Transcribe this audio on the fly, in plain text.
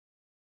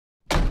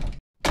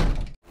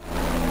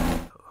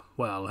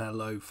Well,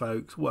 hello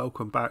folks,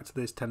 welcome back to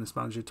this Tennis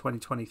Manager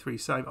 2023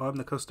 save. I'm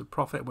the Custard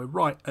Prophet and we're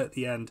right at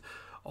the end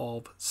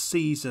of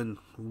Season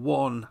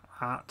 1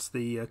 at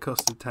the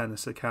Custard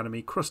Tennis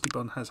Academy. Crusty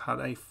Bun has had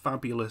a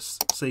fabulous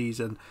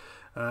season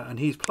and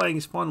he's playing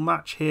his final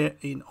match here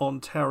in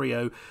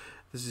Ontario.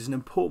 This is an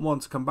important one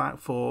to come back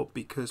for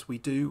because we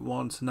do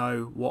want to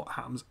know what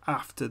happens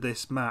after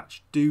this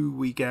match. Do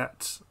we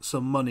get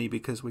some money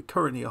because we're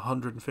currently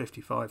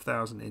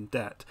 155,000 in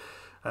debt?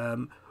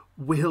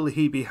 Will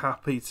he be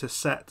happy to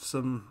set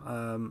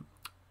some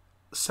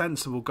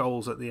sensible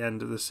goals at the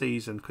end of the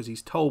season? Because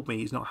he's told me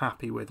he's not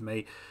happy with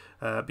me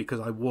because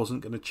I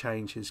wasn't going to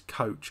change his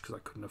coach because I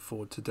couldn't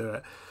afford to do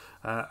it,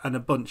 and a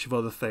bunch of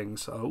other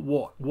things.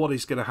 What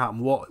is going to happen?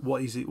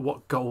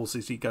 What goals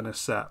is he going to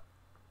set?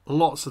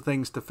 Lots of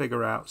things to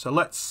figure out. So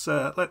let's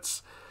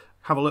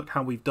have a look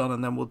how we've done,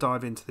 and then we'll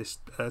dive into this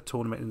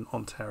tournament in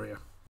Ontario.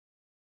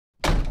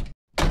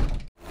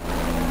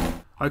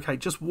 Okay,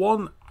 just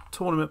one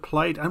tournament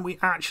played and we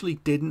actually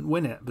didn't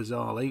win it.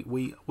 Bizarrely,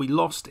 we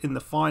lost in the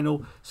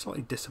final.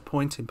 Slightly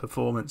disappointing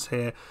performance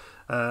here,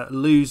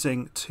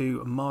 losing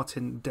to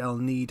Martin Del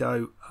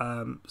Nido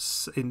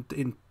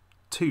in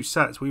 2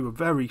 sets. We were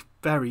very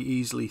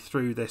easily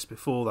through this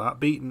before that,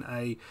 beaten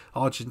a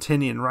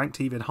Argentinian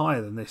ranked even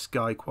higher than this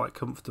guy quite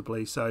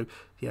comfortably. So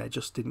yeah,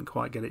 just didn't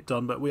quite get it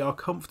done, but we are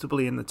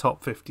comfortably in the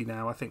top 50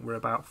 now. I think we're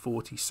about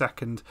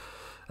 42nd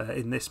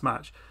in this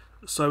match.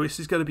 So this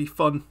is going to be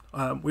fun.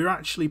 We're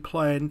actually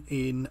playing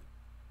in,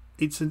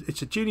 it's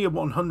a junior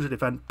 100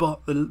 event,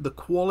 but the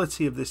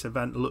quality of this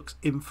event looks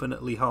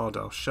infinitely hard.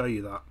 I'll show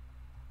you that.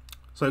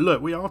 So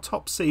look, we are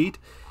top seed,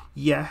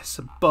 yes,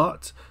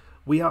 but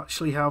we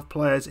actually have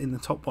players in the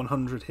top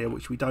 100 here,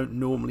 which we don't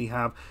normally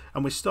have,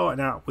 and we're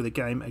starting out with a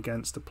game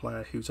against a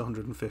player who's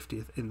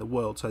 150th in the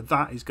world. So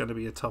that is going to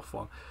be a tough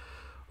one.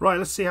 Right,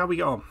 let's see how we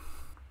get on.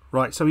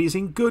 Right, so he's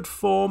in good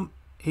form.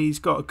 He's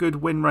got a good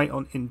win rate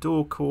on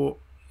indoor court.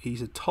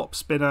 He's a top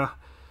spinner,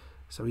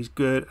 so he's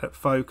good at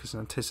focus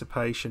and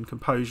anticipation,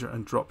 composure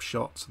and drop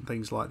shots and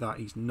things like that.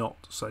 He's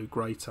not so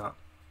great at.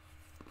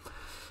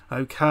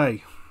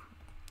 Okay,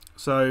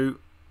 so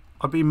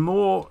I've been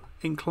more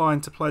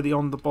inclined to play the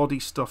on-the-body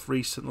stuff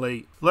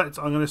recently. I'm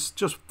going to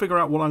just figure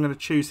out what I'm going to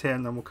choose here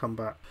and then we'll come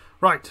back.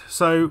 Right,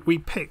 so we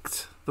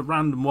picked the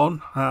random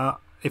one.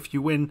 If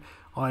you win,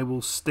 I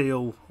will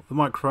steal the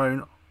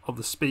microphone of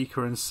the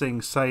speaker and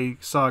sing Say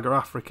Saga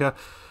Africa.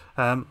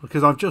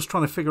 Because I'm just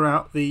trying to figure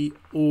out the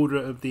order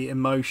of the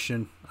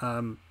emotion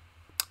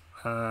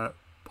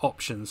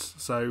options.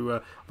 So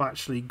I've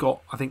actually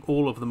got, I think,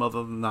 all of them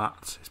other than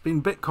that. It's been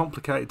a bit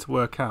complicated to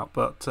work out,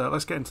 but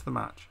let's get into the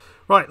match.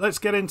 Right, let's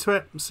get into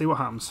it and see what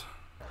happens.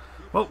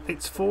 Well,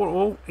 it's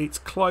 4-all. It's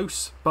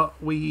close,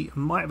 but we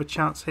might have a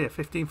chance here.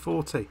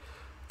 15-40.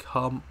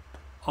 Come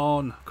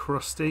on,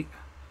 Crusty.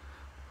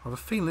 I have a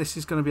feeling this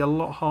is going to be a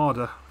lot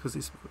harder because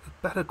it's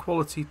better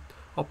quality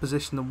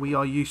opposition than we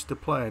are used to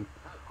playing.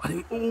 I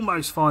think we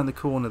almost find the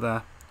corner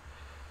there.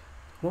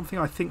 One thing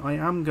I think I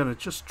am going to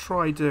just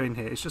try doing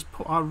here is just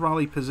put our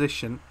rally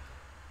position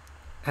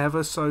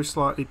ever so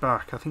slightly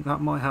back. I think that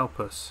might help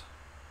us.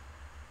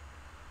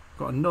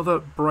 Got another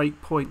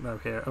break point though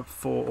here at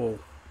 4-all.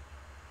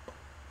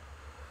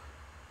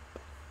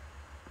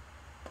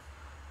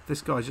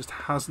 This guy just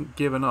hasn't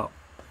given up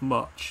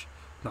much.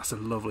 That's a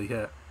lovely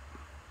hit.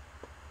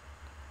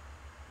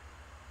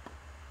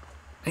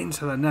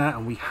 Into the net,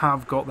 and we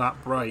have got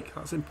that break.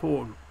 That's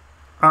important.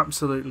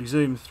 Absolutely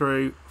zoom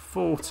through.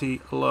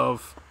 40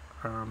 love,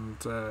 and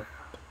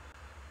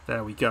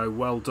there we go.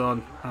 Well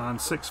done. And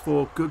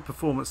 6-4, good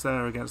performance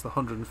there against the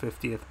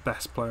 150th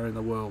best player in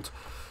the world.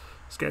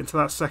 Let's get into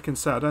that second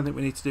set. I don't think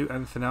we need to do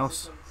anything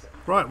else.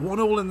 Right,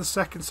 1-all in the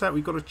second set.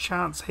 We've got a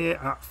chance here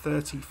at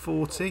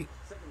 30-40.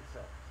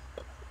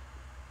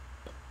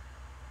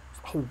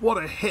 Oh, what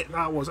a hit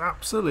that was.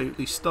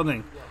 Absolutely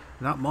stunning.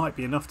 And that might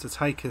be enough to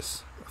take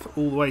us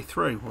all the way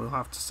through. We'll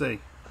have to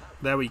see.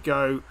 There we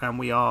go, and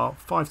we are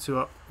 5-2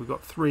 up. We've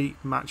got 3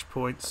 match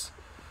points.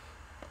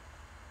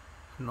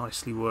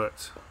 Nicely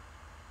worked.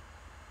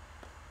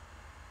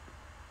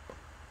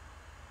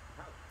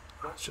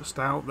 That's just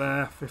out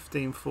there,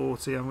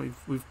 15-40, and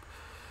we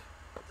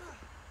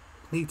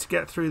need to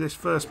get through this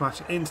first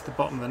match into the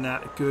bottom of the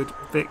net. A good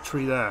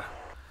victory there.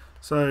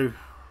 So,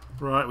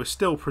 right, we're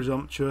still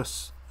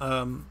presumptuous,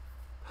 but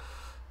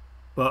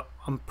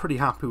I'm pretty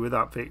happy with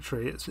that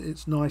victory.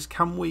 It's nice.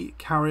 Can we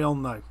carry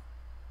on though?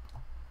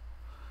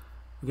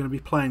 We're going to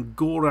be playing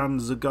Goran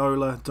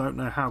Zagola. Don't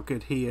know how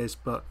good he is,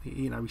 but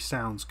you know, he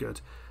sounds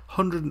good.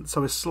 100,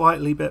 so a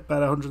slightly bit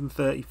better,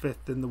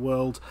 135th in the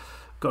world.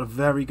 Got a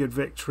very good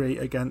victory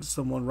against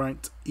someone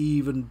ranked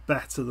even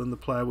better than the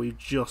player we've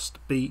just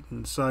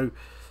beaten. So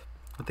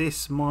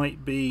this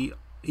might be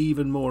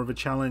even more of a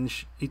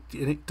challenge.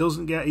 It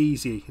doesn't get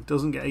easy. It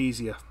doesn't get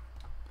easier.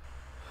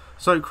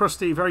 So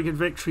Crusty, very good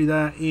victory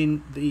there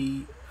in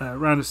the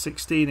round of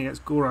 16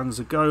 against Goran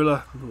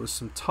Zagola. There was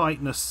some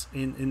tightness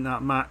in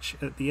that match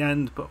at the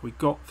end, but we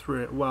got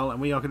through it well,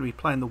 and we are going to be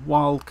playing the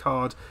wild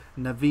card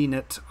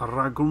Navinat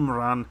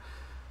Ragumran,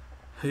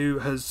 who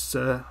has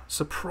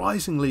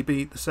surprisingly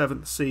beat the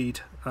 7th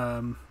seed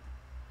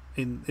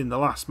in the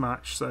last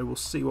match. So we'll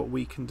see what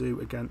we can do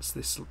against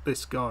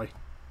this guy.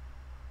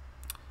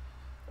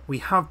 We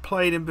have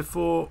played him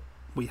before.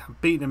 We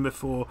have beaten him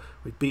before.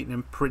 We've beaten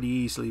him pretty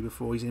easily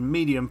before. He's in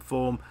medium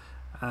form,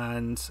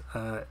 and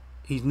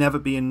he's never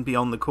been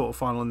beyond the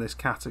quarterfinal in this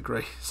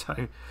category.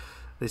 So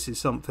this is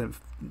something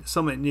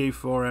new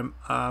for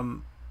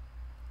him.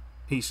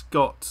 He's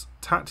got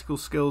tactical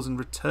skills and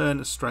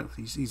return strength.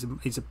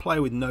 He's a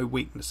player with no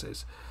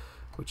weaknesses,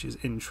 which is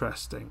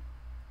interesting.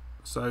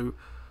 So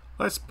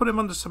let's put him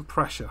under some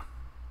pressure.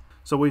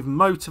 So we've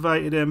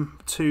motivated him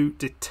to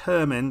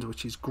determined,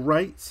 which is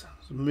great. So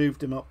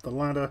moved him up the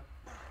ladder.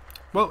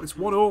 Well, it's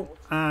 1-1,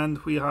 and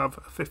we have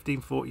a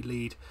 15-40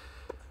 lead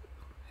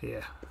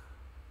here.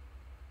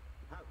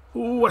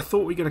 Oh, I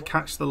thought we were going to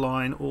catch the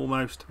line,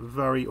 almost,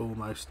 very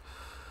almost.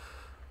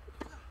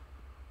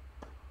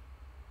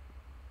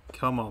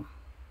 Come on.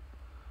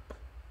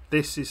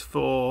 This is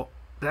for,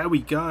 there we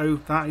go,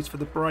 that is for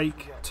the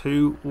break.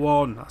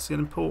 2-1, that's an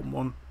important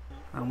one.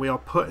 And we are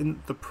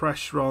putting the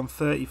pressure on,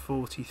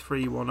 30-40,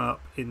 3-1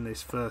 up in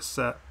this first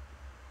set.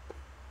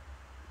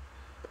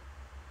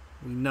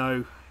 We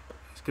know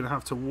he's going to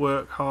have to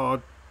work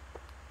hard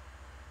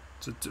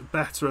to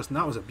better us. And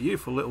that was a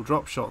beautiful little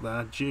drop shot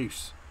there,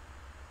 deuce.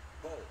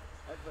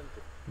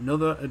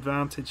 Another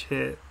advantage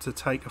here to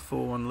take a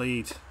 4-1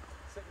 lead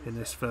in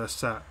this first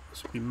set.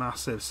 This would be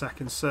massive.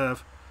 Second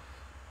serve.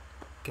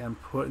 Again,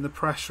 putting the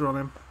pressure on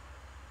him.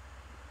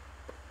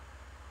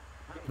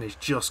 And he's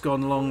just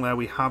gone long there.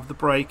 We have the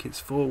break.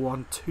 It's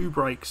 4-1. 2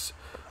 breaks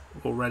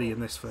already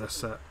in this first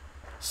set.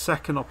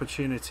 Second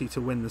opportunity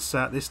to win the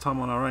set. This time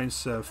on our own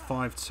serve.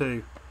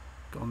 5-2.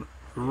 Gone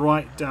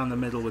right down the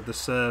middle with the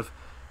serve.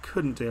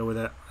 Couldn't deal with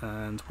it.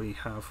 And we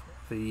have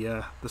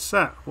the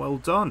set. Well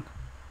done.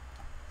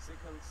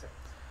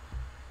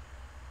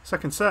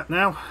 Second set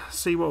now.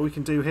 See what we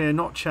can do here.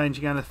 Not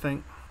changing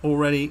anything.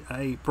 Already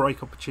a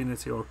break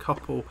opportunity or a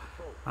couple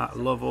at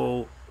love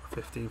all.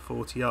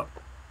 15-40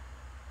 up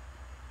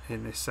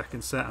in this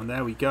second set. And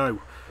there we go.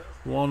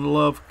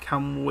 1-love.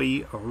 Can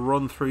we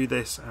run through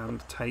this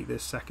and take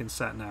this second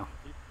set now?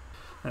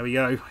 There we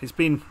go. It's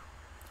been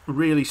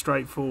really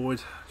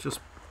straightforward.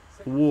 Just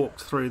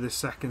walked through this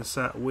second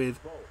set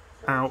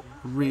without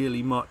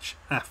really much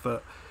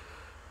effort.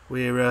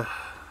 We're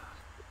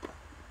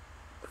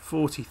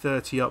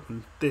 40-30 up,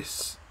 and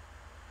this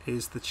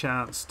is the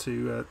chance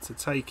to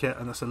take it.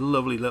 And that's a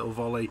lovely little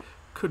volley.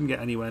 Couldn't get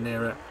anywhere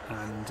near it,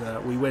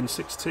 and we win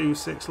 6-2,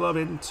 6-love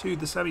into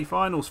the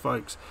semi-finals,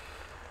 folks.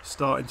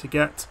 Starting to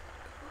get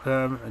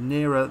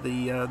nearer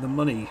the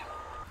money.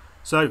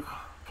 So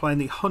playing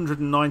the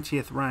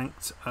 190th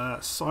ranked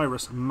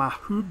Cyrus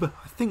Mahoob.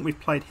 I think we've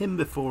played him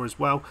before as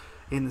well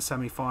in the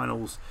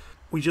semi-finals.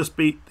 We just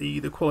beat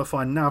the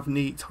qualifying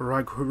Navneet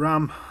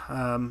Raghuram,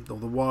 or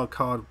the wild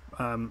card,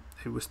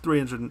 who was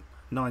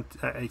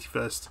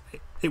 381st.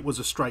 It was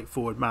a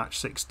straightforward match,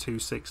 6-2,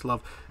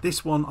 6-love.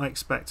 This one I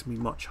expect to be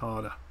much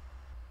harder.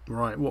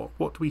 Right, what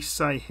do we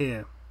say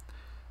here?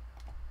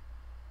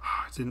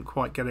 I didn't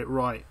quite get it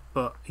right,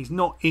 but he's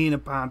not in a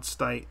bad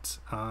state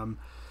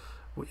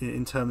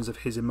in terms of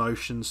his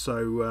emotions,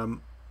 so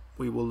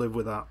we will live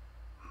with that.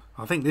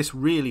 I think this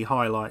really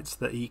highlights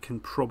that he can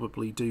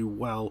probably do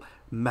well,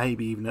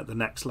 maybe even at the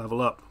next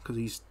level up, because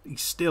he's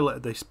still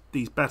at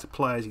these better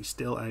players, he's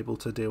still able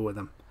to deal with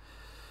them.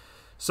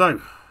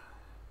 So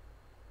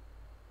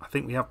I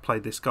think we have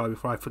played this guy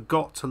before. I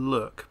forgot to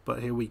look,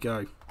 but here we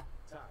go.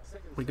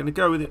 We're going to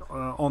go with it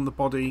on the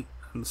body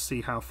and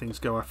see how things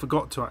go. I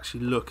forgot to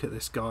actually look at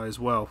this guy as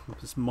well.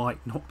 This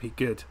might not be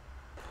good.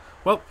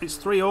 Well, it's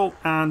 3-all,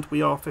 and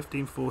we are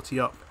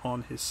 15-40 up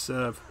on his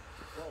serve.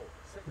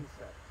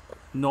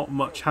 Not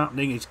much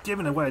happening. He's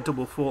giving away a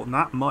double fault, and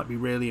that might be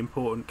really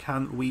important.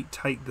 Can we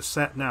take the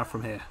set now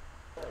from here?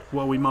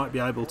 Well, we might be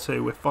able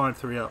to. We're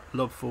 5-3 up,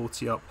 love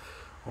 40 up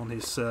on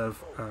his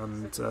serve,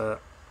 and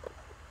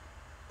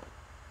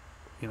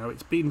you know,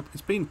 it's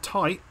been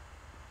tight.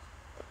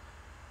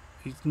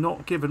 He's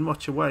not given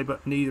much away,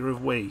 but neither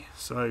have we.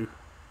 So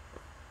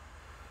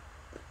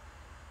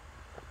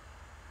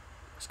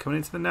it's coming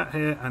into the net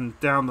here and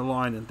down the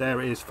line, and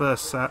there it is,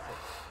 first set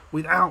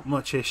without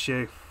much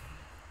issue.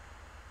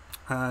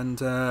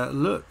 And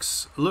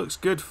looks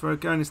good for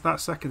going into that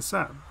second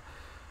set.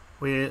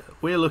 We're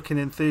looking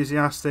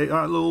enthusiastic.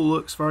 That all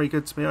looks very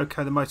good to me.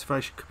 Okay, the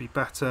motivation could be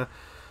better,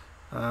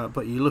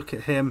 but you look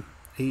at him,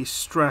 he's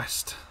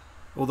stressed,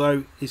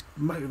 although his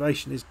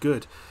motivation is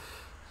good.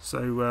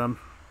 So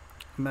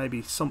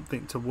maybe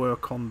something to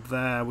work on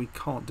there. We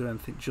can't do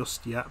anything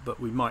just yet, but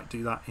we might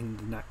do that in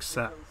the next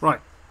set. Right,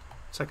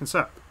 second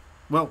set.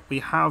 Well, we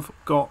have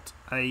got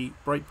a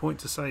break point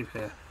to save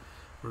here.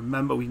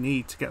 Remember, we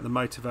need to get the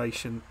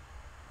motivation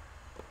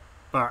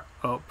back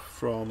up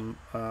from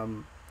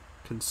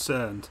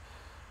concerned.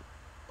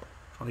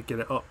 Trying to get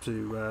it up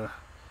to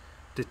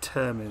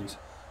determined.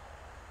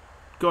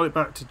 Got it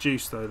back to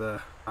juice though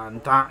there,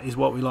 and that is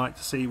what we like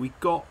to see. We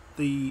got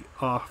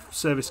our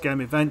service game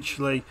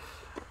eventually,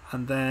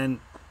 and then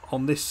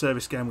On this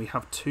service game we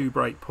have 2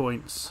 break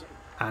points,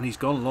 and he's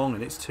gone long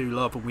and it's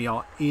 2-love, and we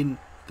are in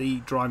the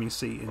driving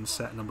seat in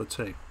set number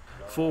 2.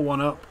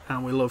 4-1 up,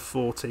 and we love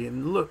 40,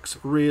 and looks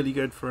really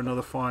good for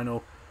another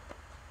final.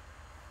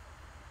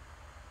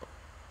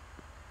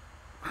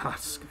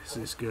 This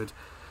is good.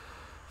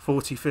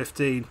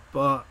 40-15,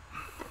 but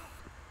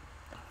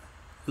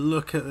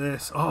look at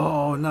this.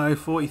 Oh no,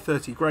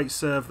 40-30, great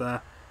serve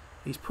there.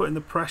 He's putting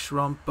the pressure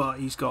on, but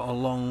he's got a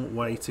long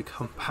way to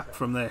come back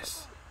from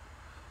this.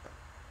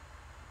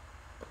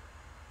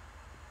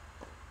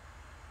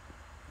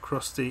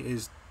 Crusty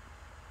is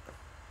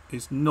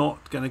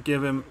not going to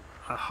give him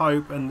a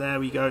hope, and there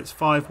we go. It's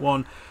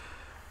 5-1,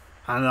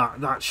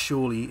 and that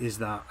surely is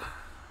that.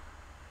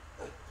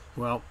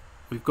 Well,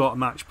 we've got a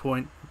match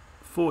point.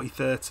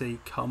 40-30.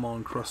 Come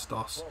on,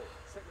 Crustos.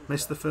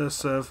 Missed the first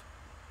serve.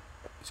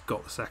 He's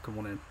got the second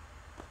one in.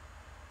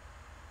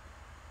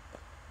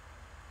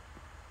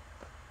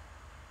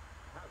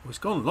 Oh, he's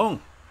gone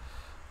long.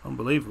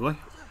 Unbelievably.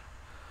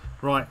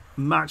 Right,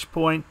 match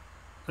point.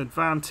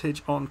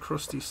 Advantage on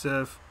Crusty's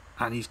serve.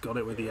 And he's got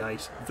it with the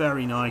ace.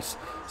 Very nice.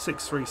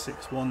 6-3,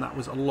 6-1. That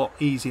was a lot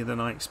easier than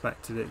I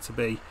expected it to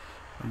be.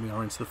 And we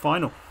are into the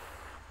final.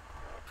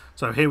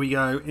 So here we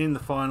go in the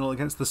final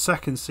against the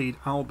second seed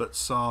Albert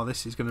Saar.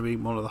 This is going to be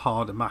one of the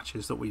harder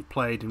matches that we've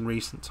played in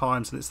recent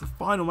times, and it's the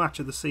final match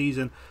of the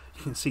season.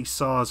 You can see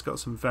Saar's got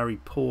some very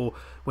poor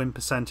win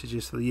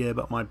percentages for the year,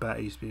 but my bet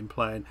he's been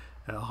playing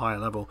at a higher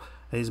level.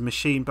 He's a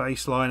machine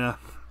baseliner,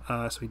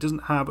 so he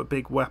doesn't have a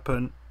big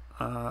weapon,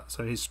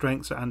 so his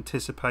strengths are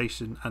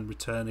anticipation and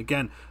return.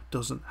 Again,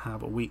 doesn't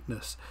have a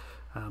weakness.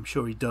 I'm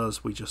sure he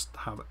does, we just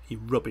have a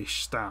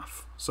rubbish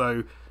staff.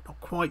 So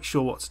not quite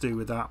sure what to do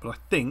with that, but I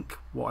think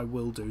what I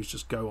will do is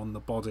just go on the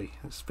body.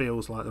 This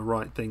feels like the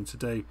right thing to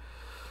do.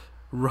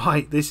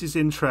 Right, this is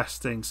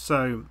interesting.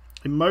 So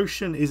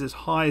emotion is as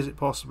high as it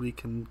possibly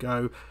can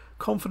go.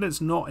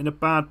 Confidence not in a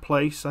bad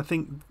place. I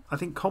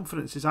think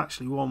confidence is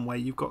actually one where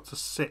you've got to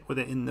sit with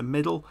it in the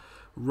middle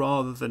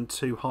rather than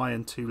too high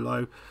and too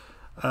low.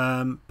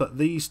 But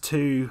these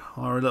two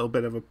are a little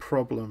bit of a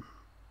problem.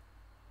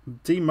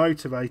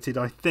 Demotivated,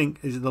 I think,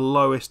 is the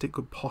lowest it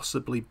could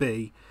possibly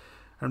be,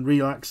 and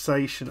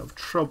relaxation of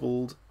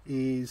troubled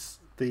is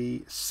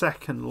the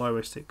second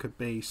lowest it could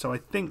be. So I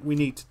think we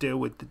need to deal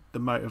with the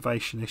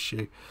motivation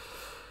issue,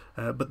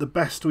 but the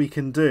best we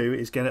can do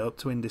is get it up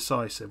to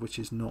indecisive, which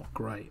is not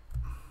great.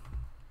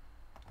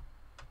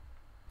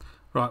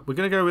 Right, we're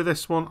going to go with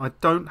this one. I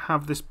don't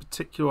have this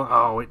particular...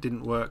 Oh, it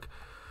didn't work.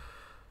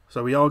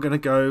 So we are going to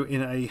go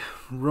in a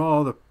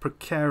rather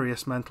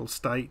precarious mental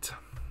state,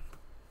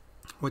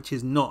 which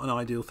is not an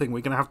ideal thing.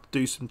 We're going to have to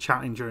do some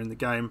chatting during the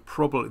game,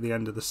 probably at the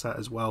end of the set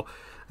as well.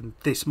 And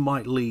this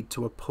might lead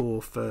to a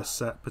poor first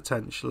set,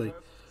 potentially.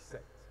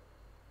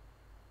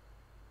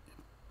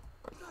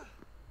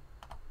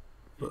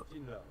 But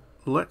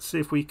let's see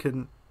if we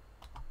can...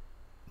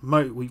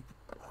 We've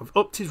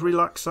upped his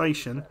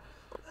relaxation.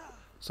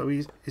 So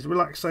his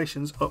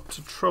relaxation's up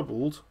to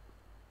troubled,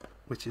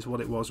 which is what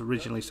it was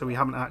originally. So we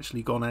haven't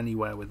actually gone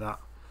anywhere with that.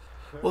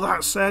 Well,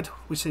 that said,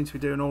 we seem to be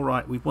doing all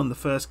right. We've won the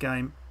first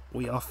game.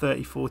 We are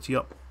 30-40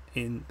 up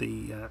in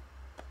the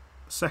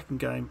second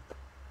game.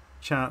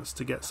 Chance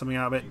to get something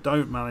out of it.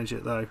 Don't manage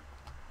it though.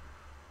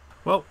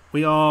 Well,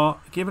 we are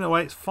giving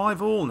away, it's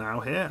 5-all now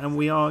here, and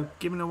we are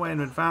giving away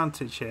an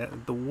advantage here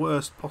at the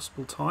worst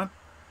possible time.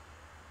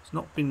 There's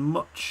not been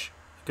much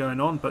going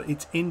on, but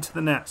it's into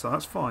the net, so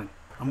that's fine.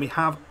 And we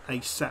have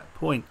a set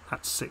point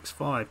at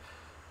 6-5.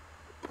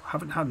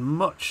 Haven't had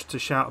much to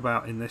shout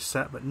about in this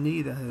set, but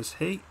neither has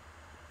he.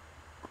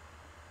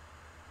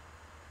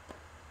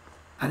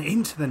 And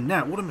into the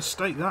net, what a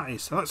mistake that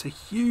is. So that's a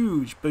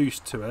huge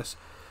boost to us.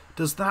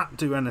 Does that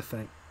do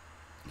anything?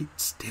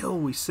 Still,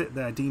 we sit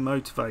there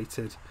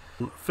demotivated.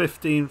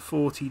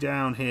 15-40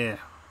 down here.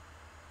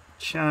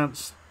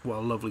 Chance,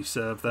 well, lovely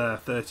serve there,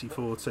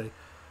 30-40.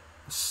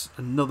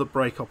 Another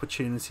break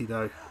opportunity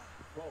though.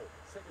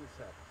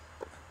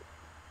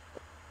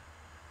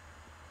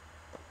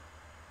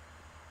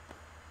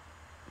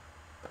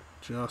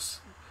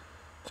 Just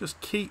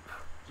keep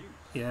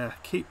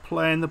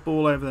playing the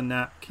ball over the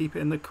net, keep it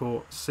in the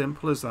court,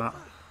 simple as that.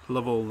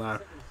 Love all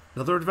now.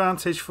 Another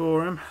advantage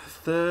for him,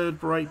 third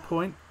break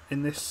point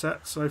in this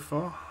set so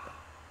far,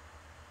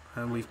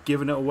 and we've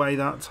given it away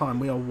that time.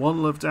 We are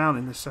 1-love down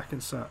in the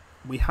second set.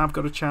 We have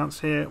got a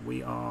chance here.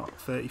 We are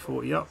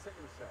 30-40 up.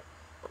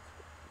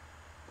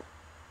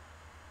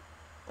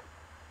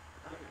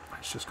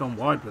 It's just gone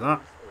wide with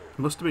that. It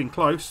must have been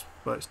close,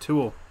 but it's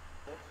 2-all.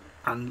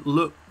 And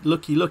look,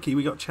 lucky,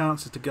 we got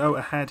chances to go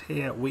ahead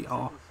here. We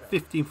are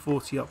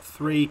 15-40 up,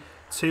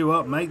 3-2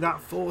 up. Make that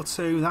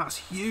 4-2. That's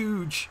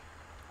huge.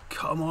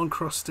 Come on,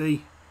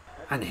 Crusty.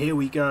 And here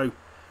we go.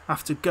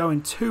 After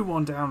going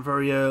 2-1 down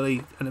very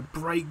early and a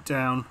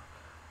breakdown,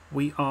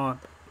 we are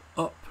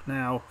up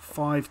now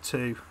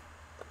 5-2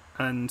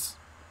 and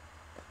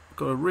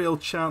got a real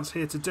chance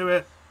here to do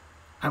it.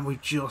 And we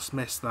just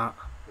missed that.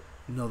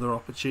 Another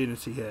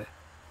opportunity here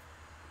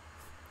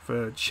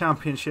for a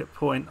championship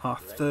point, our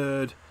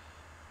third.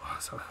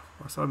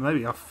 so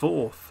maybe our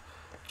 4th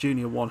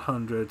Junior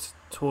 100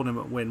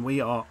 tournament win. We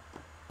are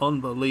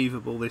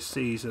unbelievable this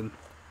season.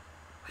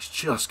 It's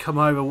just come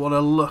over. What a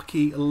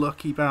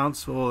lucky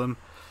bounce for them.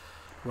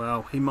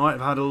 Well, he might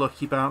have had a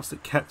lucky bounce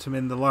that kept him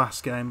in the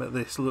last game, but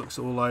this looks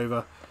all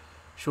over.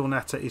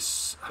 Crusty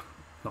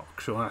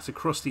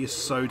is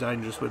so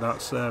dangerous with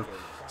that serve.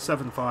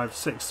 7-5,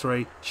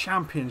 6-3,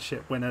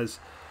 championship winners,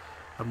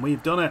 and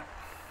we've done it.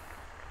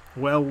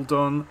 Well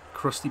done,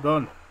 Crusty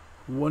Bun.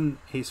 Won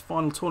his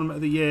final tournament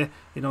of the year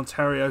in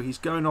Ontario. He's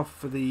going off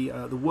for the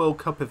World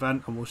Cup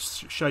event, and we'll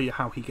show you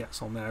how he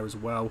gets on there as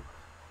well.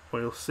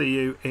 We'll see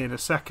you in a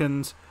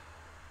second.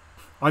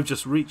 I've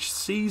just reached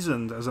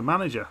seasoned as a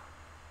manager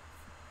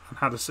and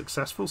had a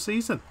successful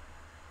season.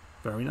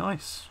 Very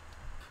nice.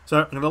 So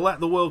I'm going to let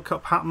the World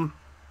Cup happen,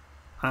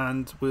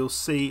 and we'll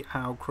see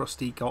how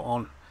Crusty got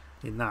on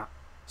in that.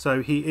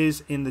 So he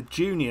is in the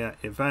junior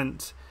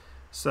event.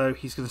 So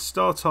he's going to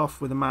start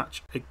off with a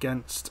match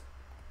against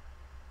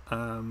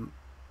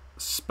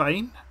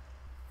Spain,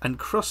 and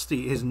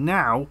Crusty is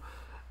now,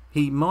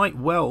 he might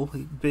well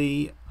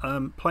be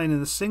playing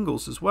in the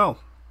singles as well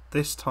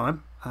this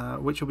time,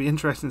 which will be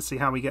interesting to see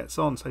how he gets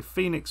on. So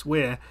Phoenix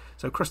Weir,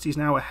 so Crusty's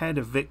now ahead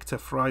of Victor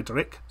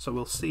Friedrich, so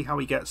we'll see how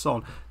he gets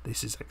on.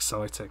 This is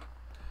exciting.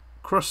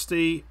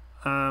 Crusty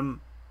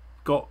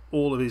got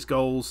all of his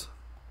goals.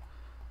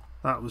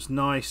 That was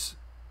nice.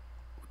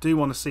 Do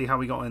want to see how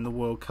we got in the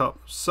World Cup.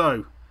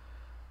 So,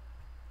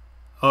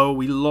 oh,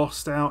 we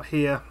lost out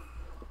here.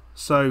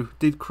 So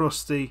did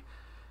Crusty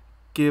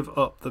give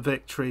up the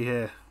victory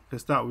here?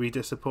 Because that would be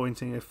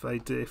disappointing if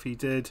he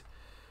did.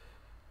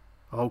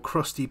 Oh,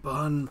 Crusty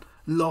Bun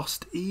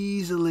lost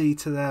easily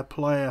to their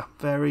player.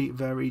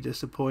 Very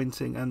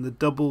disappointing. And the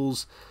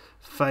doubles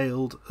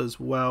failed as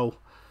well.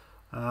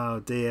 Oh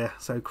dear.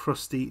 So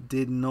Crusty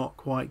did not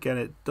quite get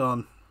it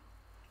done.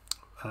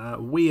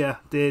 Weir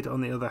did,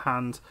 on the other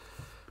hand,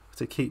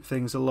 to keep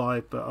things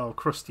alive, but oh,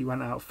 Crusty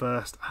went out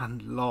first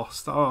and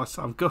lost. Oh,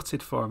 I'm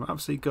gutted for him,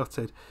 absolutely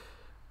gutted.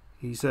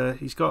 He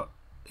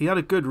had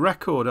a good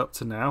record up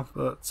to now,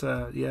 but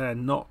yeah,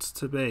 not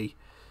to be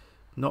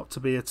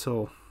at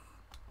all.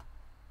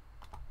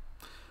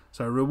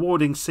 So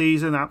rewarding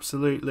season,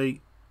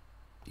 absolutely.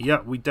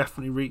 Yeah, we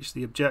definitely reached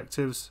the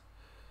objectives.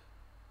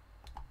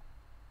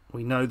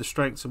 We know the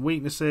strengths and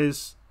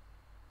weaknesses.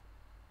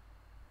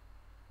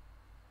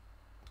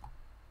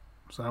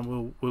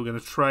 So we're going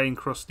to train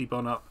Crusty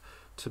Bun up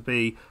to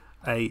be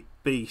a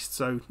beast.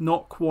 So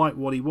not quite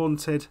what he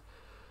wanted.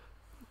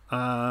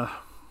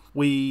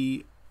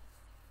 We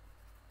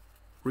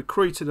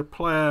recruited a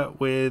player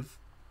with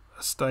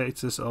a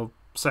status of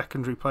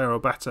secondary player or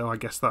better. I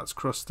guess that's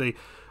Crusty.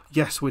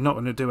 Yes, we're not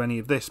going to do any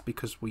of this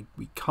because we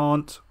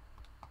can't.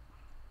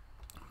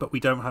 But we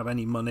don't have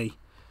any money.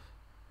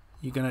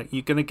 You're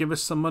gonna give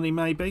us some money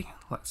maybe?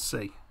 Let's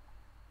see.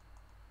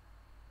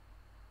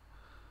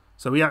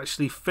 So we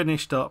actually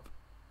finished up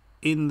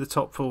in the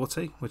top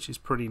 40, which is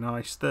pretty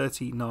nice.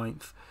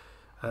 39th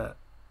at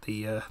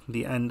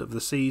the end of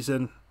the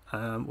season,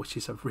 which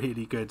is a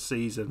really good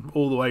season.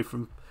 All the way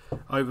from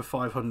over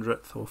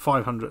 500th or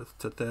 500th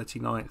to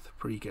 39th.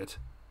 Pretty good.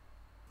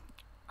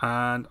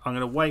 And I'm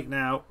going to wait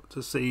now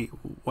to see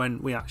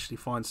when we actually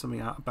find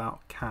something out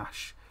about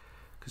cash,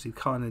 because you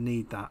kind of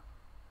need that.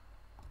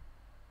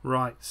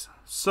 Right,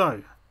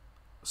 so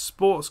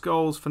sports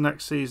goals for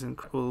next season.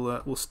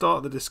 We'll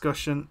start the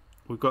discussion.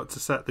 We've got to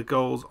set the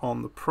goals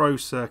on the pro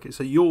circuit.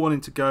 So you're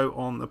wanting to go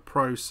on the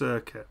pro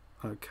circuit.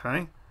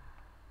 Okay.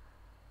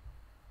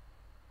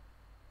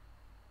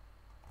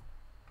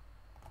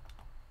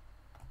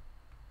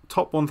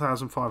 Top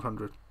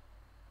 1,500.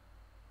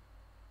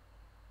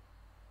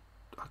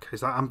 Okay,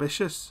 is that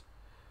ambitious?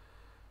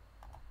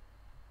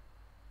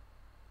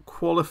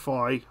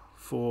 Qualify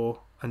for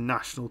a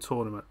national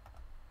tournament.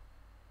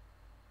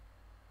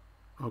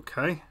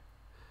 Okay.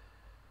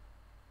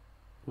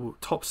 Ooh,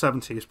 top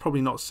 70 is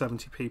probably not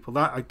 70 people.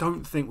 That I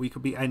don't think we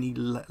could be any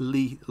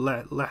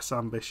less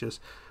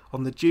ambitious.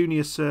 On the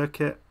junior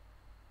circuit,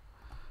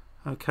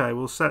 okay,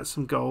 we'll set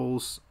some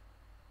goals.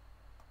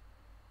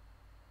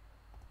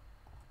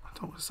 I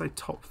don't want to say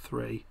top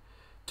 3,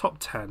 top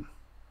 10.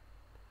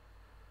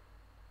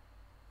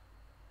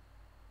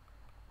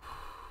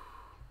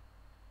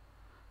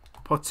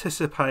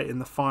 Participate in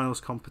the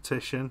finals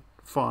competition.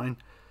 Fine.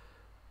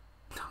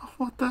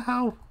 What the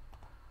hell?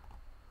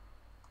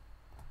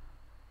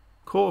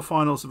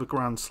 Quarterfinals of a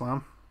Grand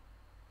Slam.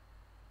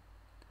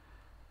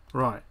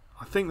 Right,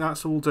 I think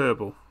that's all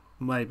doable.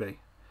 Maybe.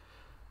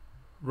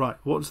 Right,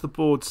 what does the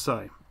board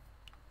say?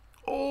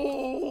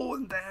 Oh,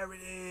 and there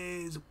it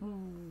is.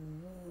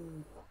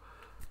 Ooh.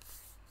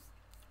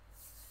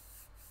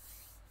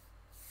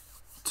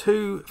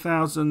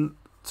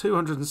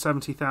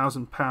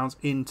 £270,000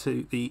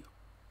 into the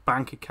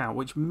bank account,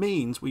 which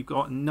means we've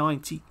got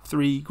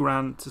 93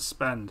 grand to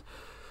spend.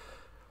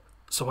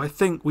 So I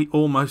think we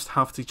almost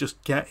have to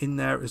just get in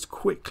there as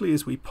quickly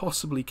as we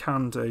possibly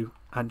can do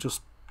and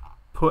just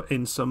put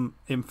in some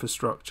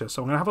infrastructure.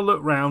 So I'm going to have a look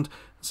round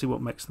and see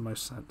what makes the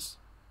most sense.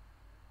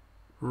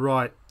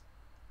 Right,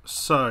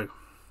 so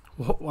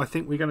what I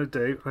think we're going to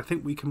do, I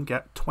think we can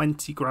get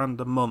 20 grand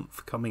a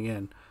month coming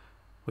in,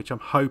 which I'm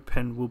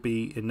hoping will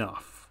be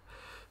enough.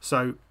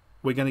 So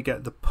we're going to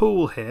get the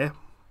pool here,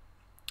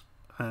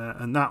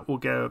 and that will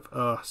give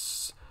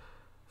us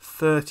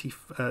 30.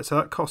 So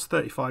that costs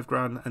 35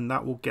 grand, and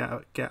that will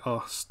get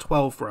us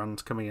 12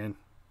 grand coming in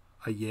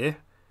a year.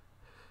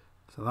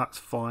 So that's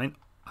fine.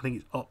 I think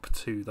it's up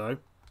to though.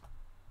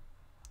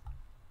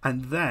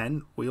 And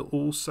then we'll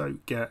also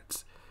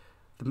get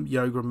the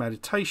yoga and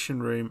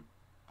meditation room,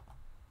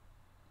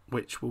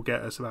 which will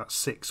get us about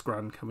 6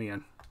 grand coming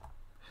in.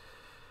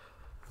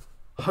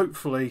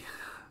 Hopefully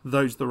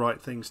those are the right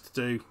things to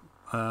do.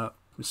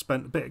 We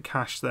spent a bit of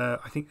cash there.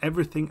 I think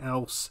everything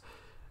else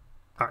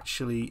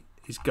actually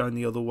is going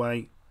the other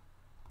way.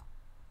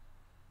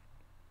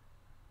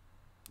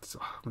 So,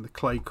 the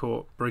clay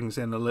court brings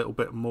in a little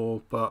bit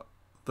more, but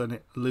then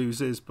it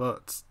loses,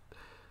 but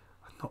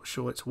I'm not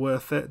sure it's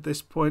worth it at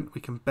this point.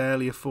 We can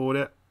barely afford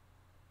it.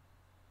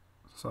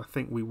 So I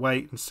think we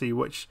wait and see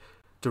which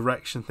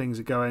direction things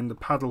are going. The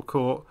paddle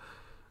court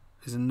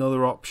is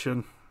another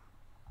option.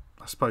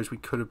 I suppose we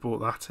could have bought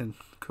that in,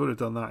 could have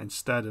done that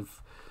instead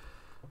of,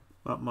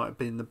 that might have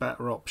been the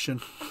better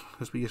option,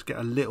 because we just get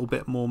a little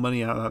bit more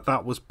money out of that.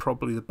 That was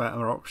probably the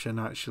better option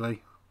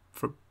actually,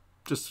 for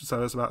just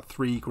so it's about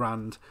 3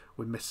 grand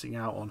we're missing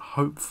out on.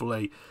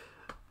 Hopefully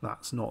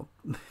that's not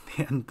the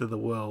end of the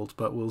world,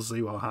 but we'll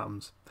see what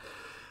happens.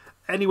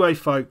 Anyway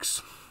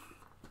folks,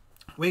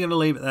 we're going to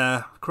leave it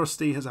there.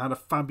 Crusty has had a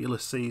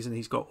fabulous season.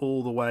 He's got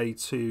all the way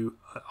to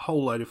a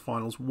whole load of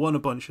finals, won a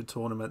bunch of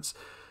tournaments.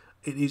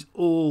 It is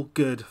all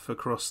good for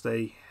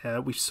Crusty.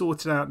 We've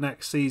sorted out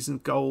next season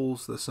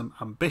goals. There's some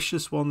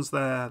ambitious ones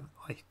there,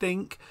 I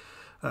think,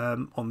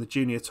 on the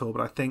junior tour,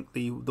 but I think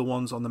the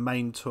ones on the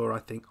main tour, I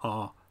think,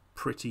 are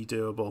pretty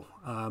doable.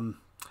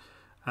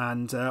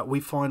 And we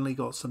finally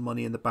got some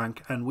money in the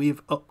bank, and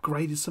we've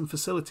upgraded some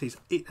facilities.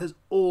 It has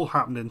all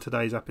happened in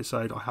today's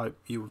episode. I hope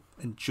you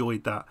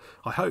enjoyed that.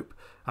 I hope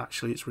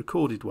actually it's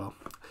recorded well.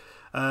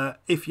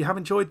 If you have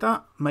enjoyed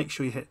that, make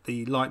sure you hit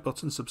the like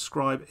button,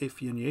 subscribe if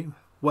you're new.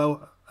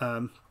 Well,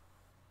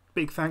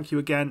 big thank you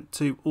again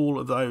to all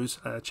of those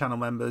channel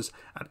members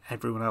and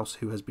everyone else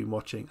who has been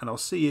watching, and I'll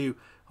see you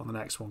on the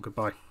next one.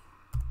 Goodbye.